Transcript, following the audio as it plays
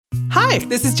Hi,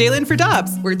 this is Jalen for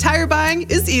Dobbs, where tire buying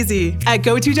is easy. At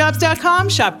GoToDobbs.com,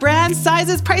 shop brands,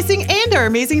 sizes, pricing, and our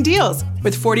amazing deals.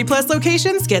 With 40-plus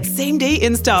locations, get same-day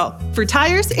install. For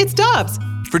tires, it's Dobbs.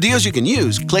 For deals you can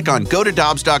use, click on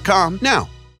GoToDobbs.com now.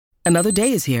 Another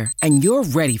day is here, and you're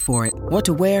ready for it. What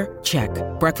to wear? Check.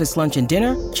 Breakfast, lunch, and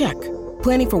dinner? Check.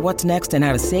 Planning for what's next and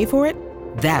how to save for it?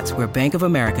 That's where Bank of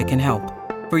America can help.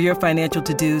 For your financial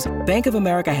to-dos, Bank of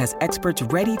America has experts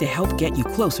ready to help get you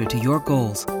closer to your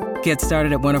goals. Get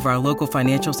started at one of our local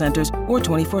financial centers or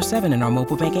 24/7 in our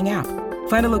mobile banking app.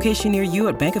 Find a location near you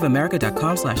at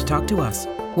bankofamerica.com/talktous.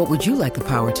 What would you like the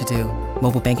power to do?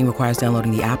 Mobile banking requires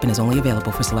downloading the app and is only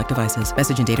available for select devices.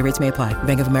 Message and data rates may apply.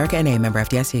 Bank of America N.A., member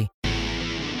FDIC.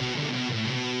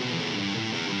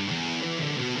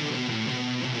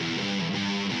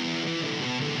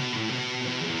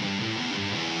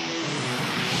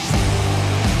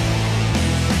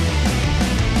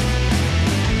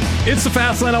 It's the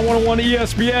Fast Lane on 101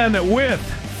 ESPN with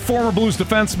former Blues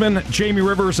defenseman Jamie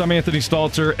Rivers. I'm Anthony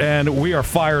Stalter, and we are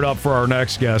fired up for our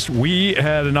next guest. We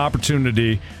had an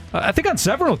opportunity, I think on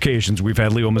several occasions, we've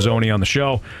had Leo Mazzone on the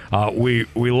show. We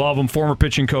love him, former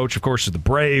pitching coach, of course, of the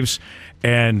Braves,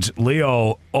 and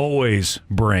Leo always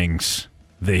brings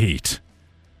the heat.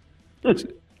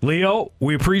 Leo,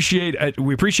 we appreciate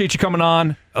you coming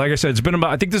on. Like I said, it's been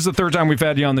about, I think this is the third time we've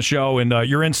had you on the show, and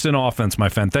you're instant offense, my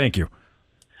friend. Thank you.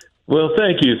 Well,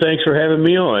 thank you. Thanks for having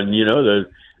me on. You know,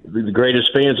 the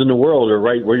greatest fans in the world are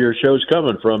right where your show's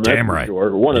coming from. That's Damn right.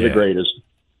 Sure. One of the greatest.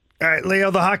 All right,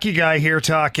 Leo, the hockey guy here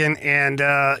talking, and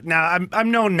now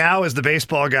I'm known now as the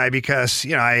baseball guy because,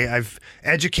 you know, I've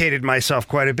educated myself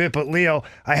quite a bit. But, Leo,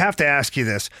 I have to ask you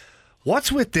this.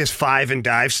 What's with this five and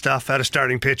dive stuff out of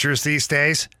starting pitchers these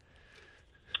days?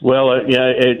 Well,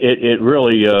 it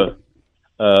really it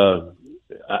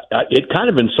kind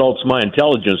of insults my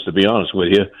intelligence, to be honest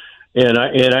with you. And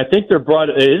I think they're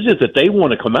it isn't that they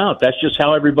want to come out. That's just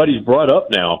how everybody's brought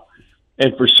up now.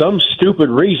 And for some stupid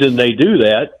reason, they do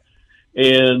that.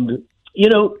 And, you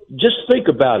know, just think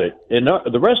about it. In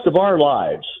the rest of our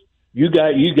lives, you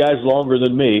guys longer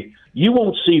than me, you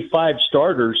won't see five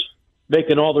starters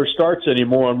making all their starts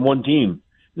anymore on one team.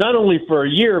 Not only for a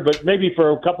year, but maybe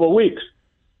for a couple of weeks.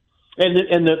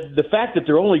 And the fact that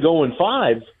they're only going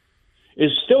five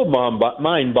is still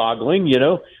mind-boggling, you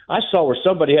know. I saw where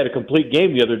somebody had a complete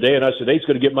game the other day, and I said, he's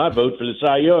going to get my vote for the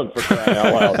Cy Young, for crying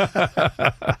out loud.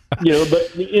 You know,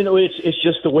 but, you know, it's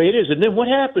just the way it is. And then what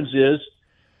happens is,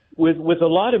 with a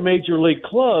lot of major league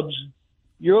clubs,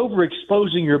 you're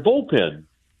overexposing your bullpen.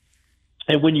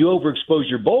 And when you overexpose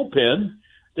your bullpen,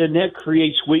 then that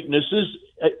creates weaknesses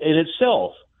in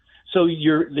itself. So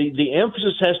the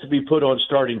emphasis has to be put on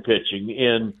starting pitching,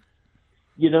 and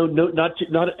you know, not.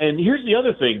 And here's the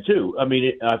other thing too. I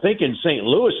mean, I think in St.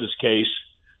 Louis's case,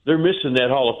 they're missing that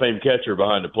Hall of Fame catcher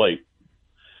behind the plate.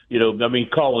 You know, I mean,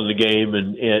 calling the game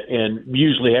and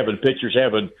usually having pitchers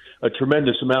having a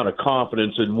tremendous amount of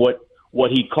confidence in what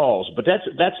he calls. But that's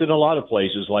in a lot of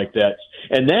places like that.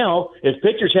 And now, if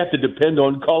pitchers have to depend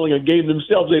on calling a game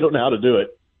themselves, they don't know how to do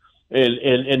it.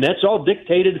 And that's all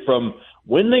dictated from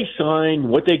when they sign,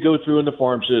 what they go through in the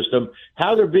farm system,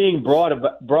 how they're being brought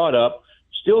up,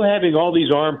 still having all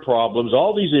these arm problems,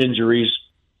 all these injuries,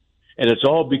 and it's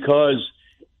all because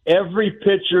every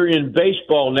pitcher in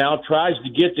baseball now tries to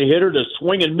get the hitter to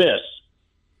swing and miss.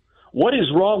 What is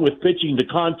wrong with pitching to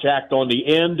contact on the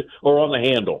end or on the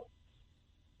handle?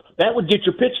 That would get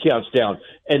your pitch counts down.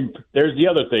 And there's the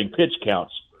other thing, pitch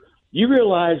counts. You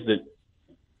realize that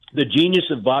the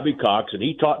genius of Bobby Cox, and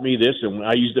he taught me this, and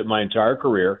I used it my entire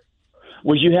career,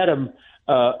 was you had him.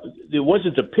 It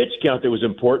wasn't the pitch count that was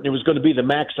important. It was going to be the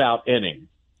max out inning.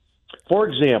 For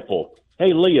example,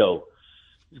 hey, Leo,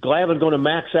 is Glavine going to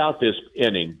max out this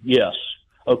inning? Yes.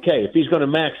 Okay, if he's going to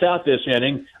max out this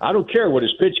inning, I don't care what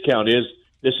his pitch count is.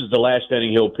 This is the last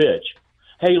inning he'll pitch.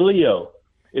 Hey, Leo,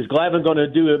 is Glavine going to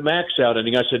do a max out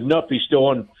inning? I said, nope, he's still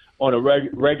on a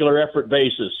regular effort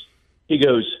basis. He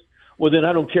goes, well, then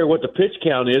I don't care what the pitch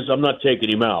count is. I'm not taking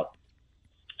him out.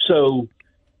 So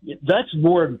that's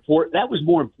more important. That was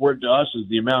more important to us is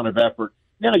the amount of effort.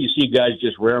 Now you see guys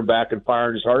just rearing back and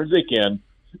firing as hard as they can,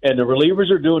 and the relievers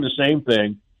are doing the same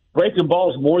thing, breaking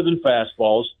balls more than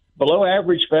fastballs, below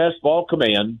average fastball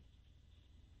command,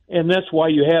 and that's why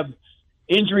you have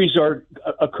injuries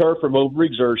occur from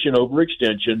overexertion,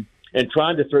 overextension, and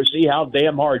trying to see how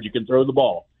damn hard you can throw the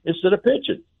ball instead of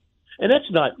pitching. And that's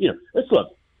not, you know. Let's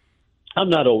look. I'm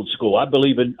not old school. I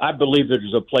believe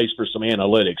there's a place for some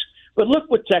analytics. But look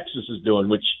what Texas is doing,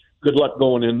 which good luck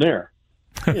going in there.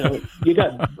 You know, you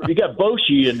got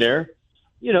Boshi in there,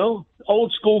 you know,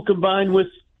 old school combined with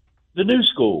the new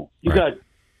school. You got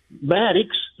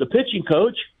Maddox, the pitching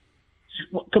coach,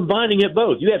 combining it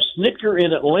both. You have Snicker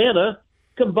in Atlanta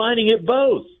combining it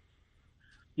both.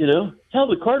 Hell,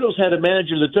 the Cardinals had a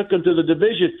manager that took them to the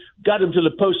division, got them to the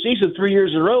postseason 3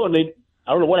 years in a row, and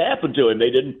I don't know what happened to him.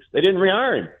 They didn't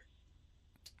rehire him.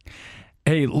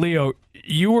 Hey, Leo,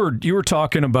 you were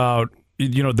talking about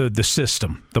the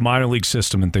system, the minor league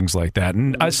system, and things like that.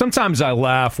 And sometimes I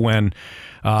laugh when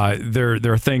there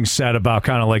are things said about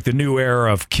kind of like the new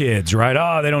era of kids, right?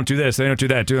 Oh, they don't do this, they don't do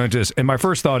that, do this. And my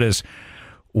first thought is,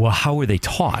 well, how were they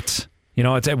taught?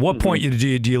 It's at what point do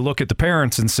you look at the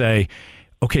parents and say,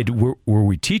 okay, were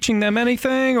we teaching them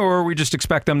anything, or we just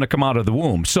expect them to come out of the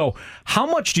womb? So how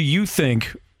much do you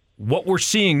think what we're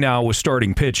seeing now with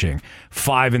starting pitching,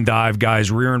 5 and dive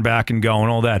guys rearing back and going,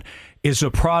 all that, is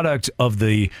a product of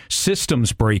the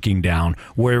systems breaking down,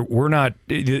 where we're not,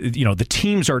 the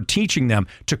teams are teaching them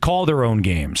to call their own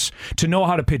games, to know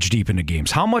how to pitch deep into games?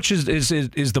 How much is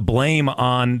the blame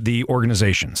on the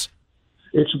organizations?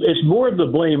 It's more of the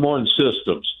blame on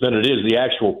systems than it is the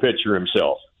actual pitcher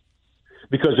himself.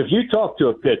 Because if you talk to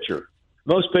a pitcher,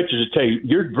 most pitchers will tell you,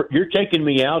 you're taking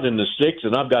me out in the 6th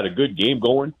and I've got a good game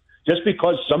going just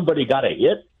because somebody got a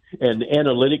hit and the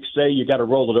analytics say you got to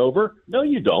roll it over. No,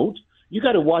 you don't. You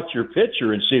got to watch your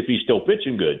pitcher and see if he's still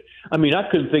pitching good. I mean, I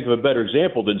couldn't think of a better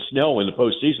example than Snell in the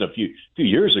postseason a few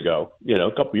years ago,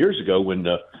 a couple years ago when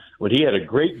he had a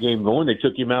great game going. They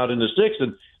took him out in the 6th,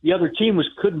 and the other team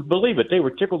couldn't believe it. They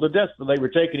were tickled to death when they were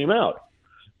taking him out.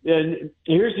 And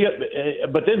here's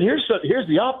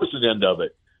the opposite end of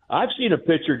it. I've seen a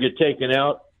pitcher get taken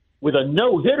out with a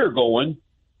no-hitter going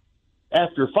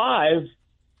after 5,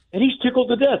 and he's tickled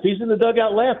to death. He's in the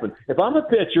dugout laughing. If I'm a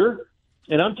pitcher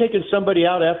and I'm taking somebody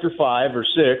out after 5 or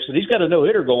 6, and he's got a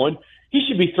no-hitter going, he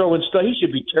should be throwing stuff. He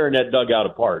should be tearing that dugout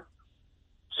apart,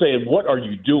 saying, "What are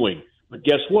you doing?" But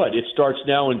guess what? It starts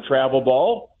now in travel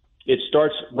ball. It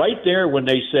starts right there when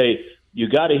they say, you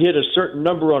got to hit a certain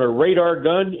number on a radar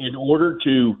gun in order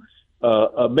to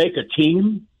make a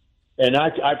team. And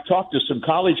I've talked to some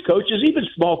college coaches, even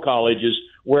small colleges,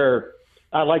 where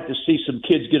I like to see some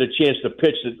kids get a chance to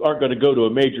pitch that aren't going to go to a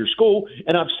major school.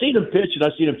 And I've seen them pitch, and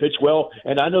I've seen them pitch well,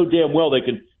 and I know damn well they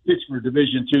can pitch for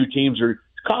Division II teams or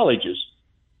colleges.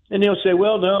 And they'll say,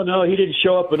 well, no, he didn't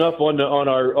show up enough on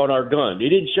our gun. He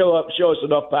didn't show us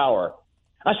enough power.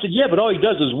 I said, yeah, but all he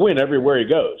does is win everywhere he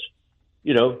goes.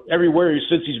 Everywhere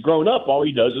since he's grown up, all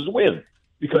he does is win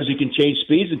because he can change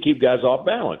speeds and keep guys off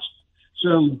balance.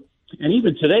 So, and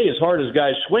even today, as hard as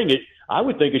guys swing it, I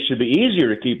would think it should be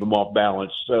easier to keep them off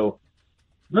balance. So,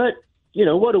 but,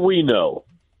 what do we know,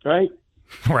 right?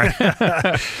 Right.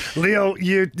 Leo,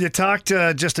 you talked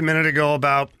just a minute ago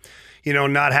about,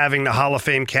 not having the Hall of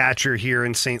Fame catcher here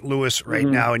in St. Louis right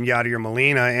now in Yadier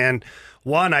Molina. And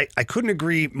one, I couldn't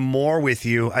agree more with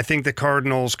you. I think the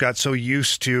Cardinals got so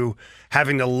used to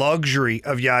having the luxury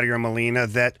of Yadier Molina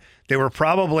that they were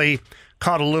probably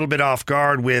caught a little bit off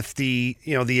guard with the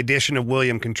addition of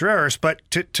William Contreras. But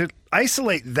to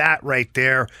isolate that right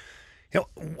there,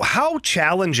 how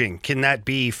challenging can that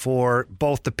be for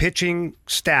both the pitching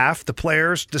staff, the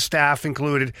players, the staff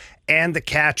included, and the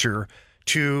catcher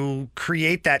to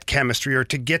create that chemistry or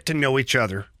to get to know each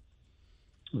other?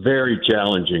 Very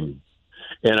challenging.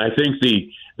 And I think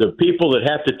the people that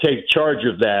have to take charge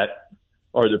of that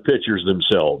are the pitchers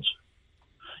themselves.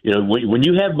 When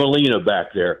you have Molina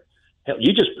back there,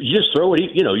 you just throw what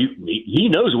he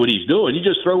knows what he's doing. You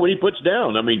just throw what he puts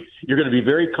down. I mean, you're going to be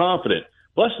very confident.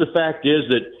 Plus, the fact is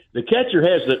that the catcher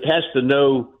has to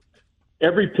know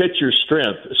every pitcher's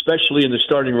strength, especially in the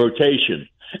starting rotation,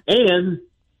 and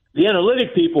the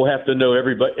analytic people have to know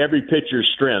every pitcher's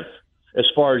strength as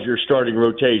far as your starting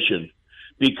rotation,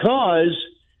 because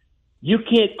you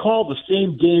can't call the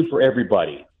same game for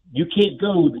everybody. You can't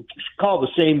call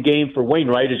the same game for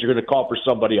Wainwright as you're going to call for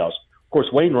somebody else. Of course,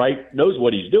 Wainwright knows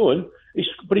what he's doing,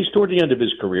 but he's toward the end of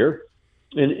his career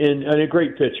and a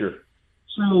great pitcher.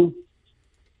 So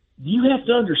you have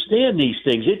to understand these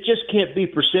things. It just can't be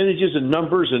percentages and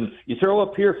numbers and you throw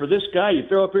up here for this guy, you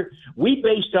throw up here. We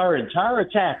based our entire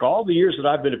attack all the years that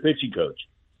I've been a pitching coach.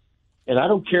 And I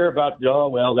don't care about,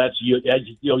 that's you.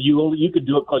 You can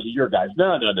do it because of your guys.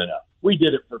 No. We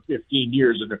did it for 15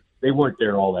 years, and they weren't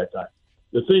there all that time.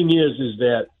 The thing is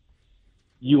that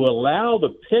you allow the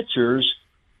pitchers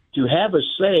to have a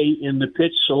say in the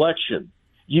pitch selection.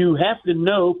 You have to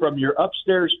know from your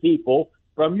upstairs people,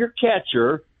 from your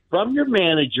catcher, from your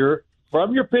manager,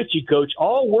 from your pitching coach,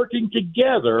 all working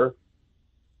together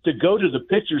to go to the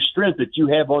pitcher's strength that you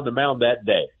have on the mound that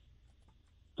day.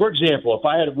 For example,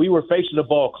 we were facing a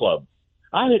ball club,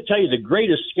 I had to tell you the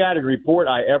greatest scouting report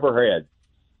I ever had.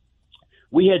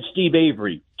 We had Steve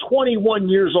Avery, 21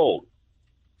 years old,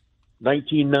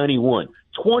 1991.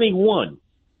 21.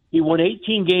 He won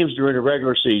 18 games during the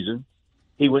regular season.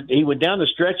 He went down the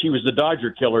stretch. He was the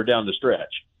Dodger killer down the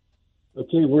stretch.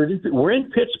 Okay, we're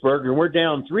in Pittsburgh, and we're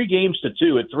down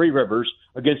 3-2 at Three Rivers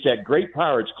against that great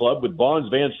Pirates club with Bonds,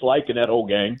 Van Slyke, and that whole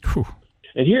gang. Whew.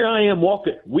 And here I am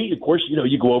walking. Of course,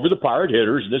 you go over the Pirate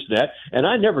hitters and this and that, and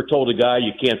I never told a guy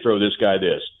you can't throw this guy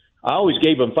this. I always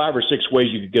gave him 5 or 6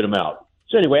 ways you could get him out.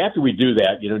 So anyway, after we do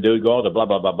that, do we go all the blah,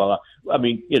 blah, blah, blah. I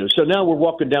mean, so now we're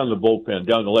walking down the bullpen,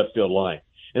 down the left field line.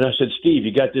 And I said, Steve,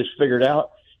 you got this figured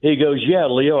out? He goes, yeah,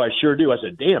 Leo, I sure do. I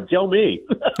said, damn, tell me.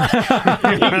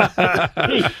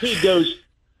 he goes,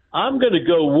 I'm going to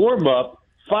go warm up,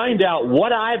 find out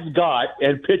what I've got,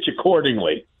 and pitch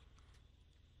accordingly.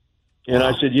 And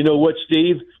I said, you know what,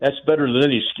 Steve? That's better than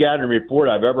any scouting report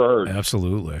I've ever heard.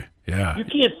 Absolutely, yeah. You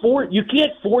can't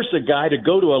force a guy to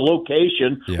go to a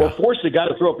location or force a guy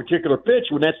to throw a particular pitch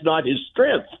when that's not his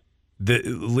strength.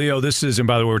 Leo, this is, and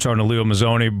by the way, we're talking to Leo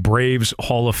Mazzone, Braves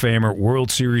Hall of Famer,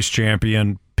 World Series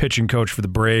champion, pitching coach for the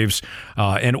Braves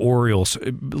and Orioles.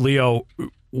 Leo,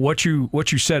 what you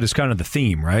said is kind of the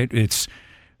theme, right? It's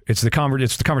the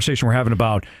conversation we're having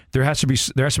about there has to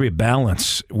be a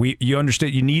balance. You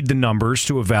understand you need the numbers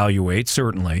to evaluate,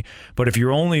 certainly, but if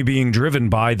you're only being driven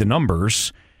by the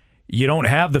numbers, you don't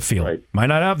have the feel. Right. Might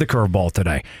not have the curveball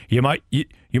today. You might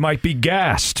be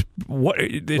gassed.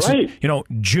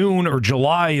 June or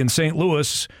July in St.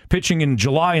 Louis, pitching in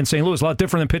July in St. Louis is a lot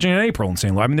different than pitching in April in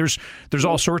St. Louis. I mean, there's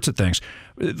all sorts of things.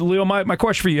 Leo, my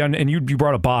question for you, and you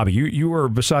brought up Bobby. You were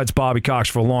besides Bobby Cox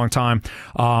for a long time.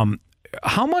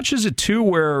 How much is it too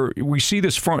where we see a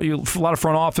lot of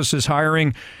front offices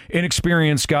hiring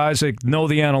inexperienced guys that know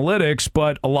the analytics,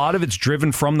 but a lot of it's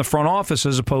driven from the front office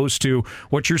as opposed to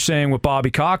what you're saying with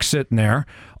Bobby Cox sitting there,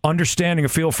 understanding a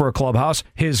feel for a clubhouse,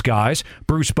 his guys,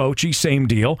 Bruce Bochy, same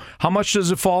deal. How much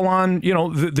does it fall on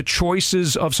the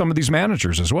choices of some of these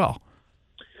managers as well?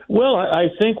 Well, I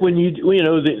think when you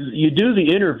do the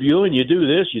interview and you do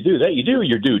this, you do that, you do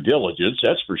your due diligence,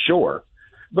 that's for sure.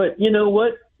 But you know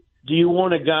what? Do you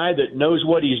want a guy that knows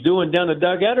what he's doing down the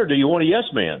dugout, or do you want a yes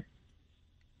man?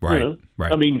 Right,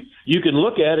 right. I mean, you can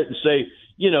look at it and say,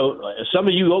 some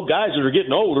of you old guys that are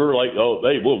getting older, like,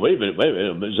 wait a minute,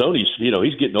 Mazzone's,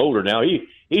 he's getting older now.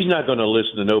 He's not going to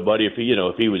listen to nobody if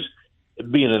he was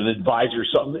being an advisor or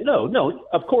something. No,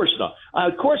 of course not.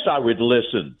 Of course I would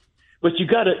listen, but you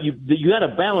got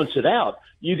to balance it out.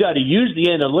 You got to use the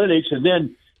analytics and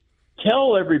then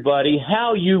tell everybody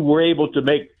how you were able to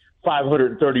make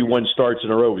 531 starts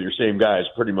in a row with your same guys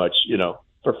pretty much,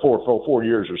 for 4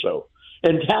 years or so.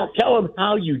 And tell them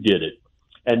how you did it.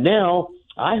 And now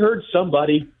I heard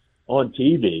somebody on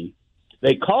TV,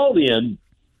 they called in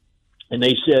and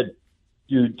they said,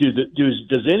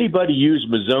 does anybody use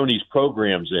Mazzone's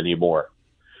programs anymore?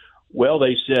 Well,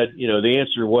 they said, the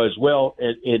answer was, well,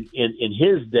 in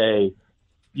his day,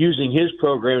 using his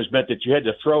programs meant that you had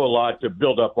to throw a lot to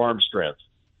build up arm strength.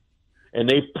 And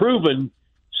they've proven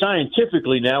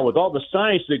scientifically now, with all the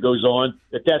science that goes on,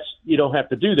 that's you don't have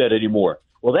to do that anymore.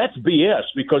 Well, that's BS,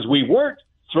 because we weren't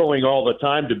throwing all the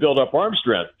time to build up arm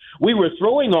strength. We were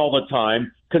throwing all the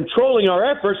time, controlling our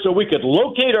efforts so we could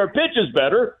locate our pitches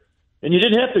better, and you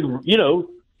didn't have to,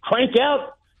 crank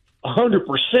out 100%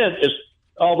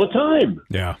 all the time.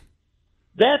 Yeah.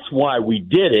 That's why we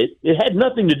did it. It had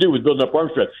nothing to do with building up arm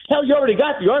strength. Hell, you already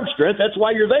got the arm strength. That's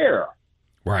why you're there.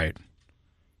 Right.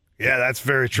 Yeah, that's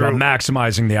very true. About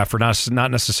maximizing the effort, not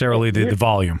necessarily the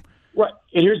volume. Right,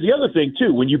 and here's the other thing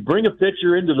too: when you bring a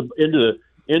pitcher into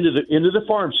the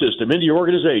farm system, into your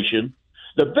organization,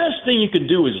 the best thing you can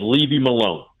do is leave him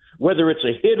alone, whether it's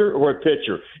a hitter or a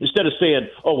pitcher. Instead of saying,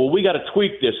 "Oh, well, we got to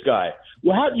tweak this guy."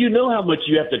 Well, how do you know how much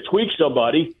you have to tweak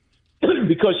somebody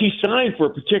because he signed for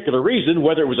a particular reason,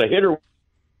 whether it was a hitter, or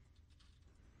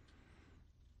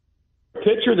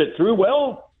pitcher that threw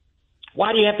well?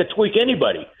 Why do you have to tweak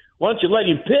anybody? Why don't you let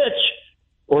him pitch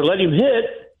or let him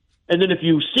hit, and then if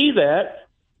you see that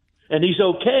and he's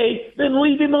okay, then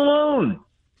leave him alone.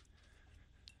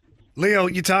 Leo,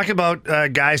 you talk about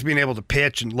guys being able to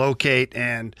pitch and locate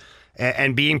and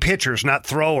being pitchers, not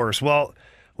throwers. Well,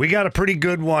 we got a pretty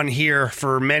good one here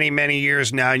for many, many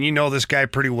years now, and you know this guy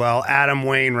pretty well, Adam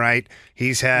Wainwright.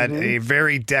 He's had a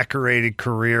very decorated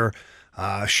career,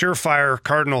 surefire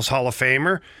Cardinals Hall of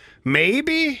Famer.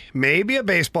 Maybe a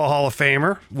baseball Hall of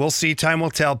Famer. We'll see. Time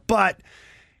will tell. But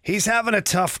he's having a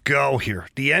tough go here.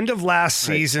 The end of last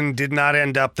season did not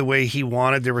end up the way he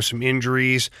wanted. There were some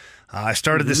injuries. I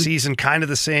started the season kind of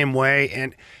the same way,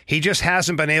 and he just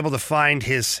hasn't been able to find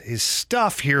his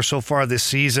stuff here so far this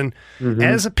season.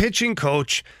 As a pitching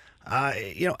coach,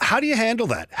 How do you handle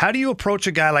that? How do you approach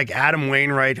a guy like Adam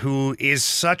Wainwright, who is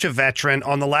such a veteran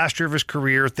on the last year of his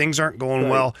career? Things aren't going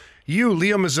well. You,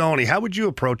 Leo Mazzone, how would you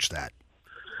approach that?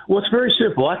 Well, it's very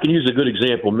simple. I can use a good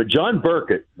example. John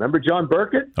Burkett. Remember John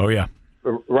Burkett? Oh, yeah.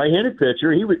 A right-handed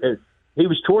pitcher. He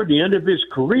was toward the end of his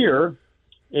career,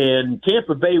 and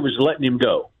Tampa Bay was letting him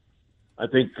go. I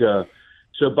think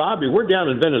so. Bobby, we're down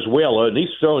in Venezuela, and he's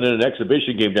throwing in an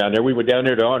exhibition game down there. We went down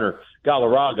there to honor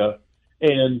Galarraga.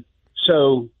 And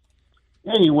so,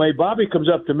 anyway, Bobby comes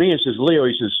up to me and says, Leo,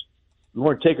 he says, you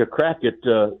want to take a crack at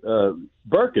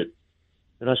Burkett?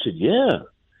 And I said, yeah.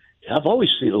 I've always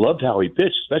loved how he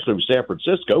pitched, especially with San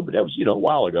Francisco, but that was, a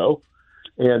while ago.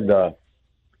 And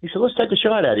he said, let's take a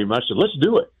shot at him. I said, let's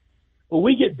do it. Well,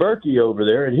 we get Berkey over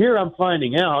there, and here I'm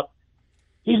finding out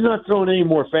he's not throwing any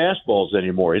more fastballs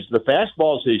anymore. The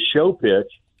fastball's his show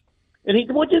pitch, and he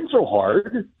didn't throw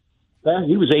hard.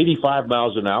 He was 85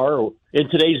 miles an hour. In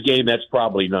today's game, that's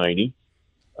probably 90.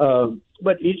 And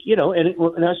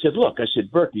I said, look,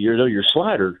 Berkey, your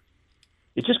slider,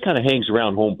 it just kind of hangs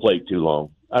around home plate too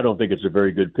long. I don't think it's a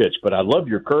very good pitch, but I love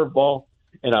your curveball,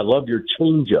 and I love your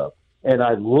changeup, and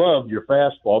I love your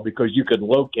fastball because you can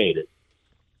locate it.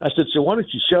 I said, so why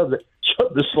don't you shove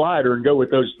the slider and go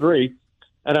with those three?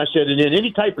 And I said, and in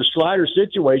any type of slider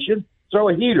situation, throw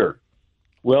a heater.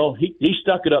 Well, he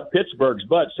stuck it up Pittsburgh's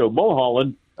butt. So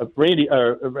Mulholland,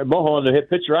 the hit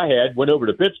pitcher I had, went over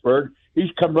to Pittsburgh.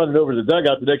 He's come running over to the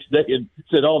dugout the next day and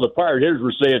said all the Pirate hitters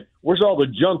were saying, where's all the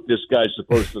junk this guy's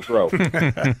supposed to throw?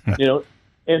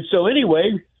 And so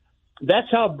anyway, that's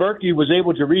how Berkey was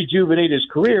able to rejuvenate his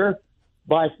career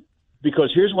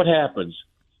because here's what happens.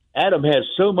 Adam has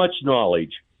so much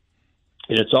knowledge,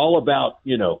 and it's all about,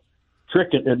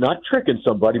 not tricking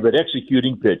somebody, but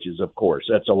executing pitches, of course.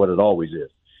 That's what it always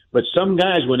is. But some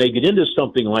guys, when they get into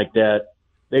something like that,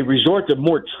 they resort to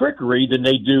more trickery than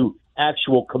they do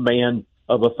actual command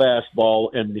of a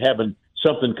fastball and having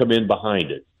something come in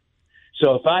behind it.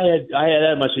 So if I had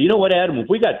Adam, I said, you know what, Adam, if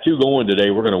we got 2 going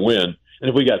today, we're going to win. And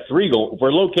if we got 3 going, if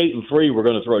we're locating 3, we're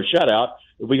going to throw a shutout.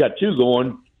 If we got 2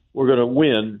 going, we're going to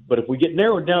win. But if we get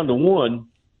narrowed down to 1,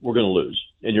 we're going to lose.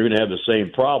 And you're going to have the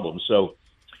same problem. So,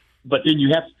 but then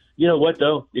you have, you know what,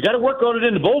 though? You got to work on it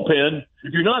in the bullpen.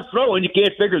 If you're not throwing, you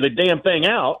can't figure the damn thing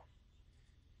out.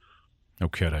 No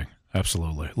kidding.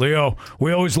 Absolutely. Leo,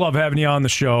 we always love having you on the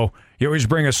show. You always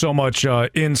bring us so much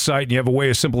insight, and you have a way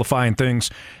of simplifying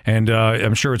things, and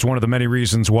I'm sure it's one of the many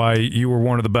reasons why you were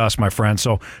one of the best, my friend.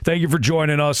 So thank you for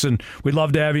joining us, and we'd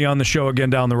love to have you on the show again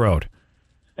down the road.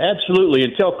 Absolutely,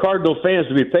 and tell Cardinal fans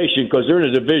to be patient because they're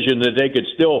in a division that they could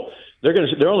still –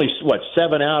 they're only,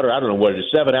 7 out, or I don't know what it is,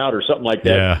 7 out or something like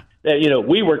that. Yeah.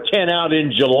 We were 10 out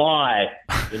in July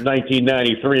in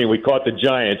 1993, and we caught the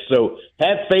Giants. So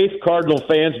have faith, Cardinal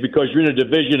fans, because you're in a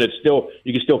division that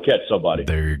you can still catch somebody.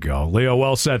 There you go. Leo,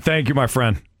 well said. Thank you, my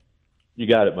friend. You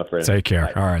got it, my friend. Take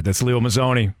care. All right, that's Leo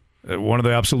Mazzone, one of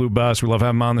the absolute best. We love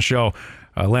having him on the show.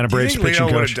 Atlanta Braves pitching coach. Do you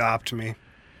think Leo would adopt me?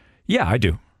 Yeah, I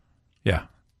do. Yeah.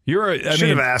 Should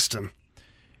have asked him.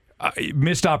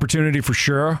 Missed opportunity for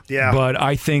sure. Yeah. But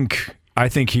I think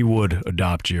he would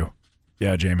adopt you.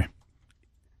 Yeah, Jamie.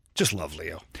 Just love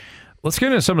Leo. Let's get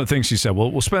into some of the things he said.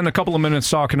 We'll spend a couple of minutes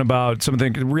talking about some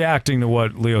things, reacting to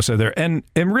what Leo said there. And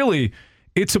really,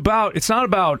 it's not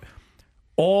about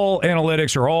all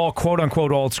analytics or all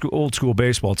quote-unquote old school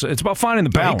baseball. It's about finding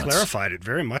the balance. He clarified it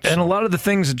very much. And a lot of the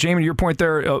things, Jamie, to your point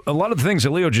there, a lot of the things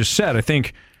that Leo just said, I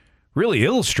think, really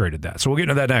illustrated that. So we'll get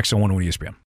into that next on 101 ESPN.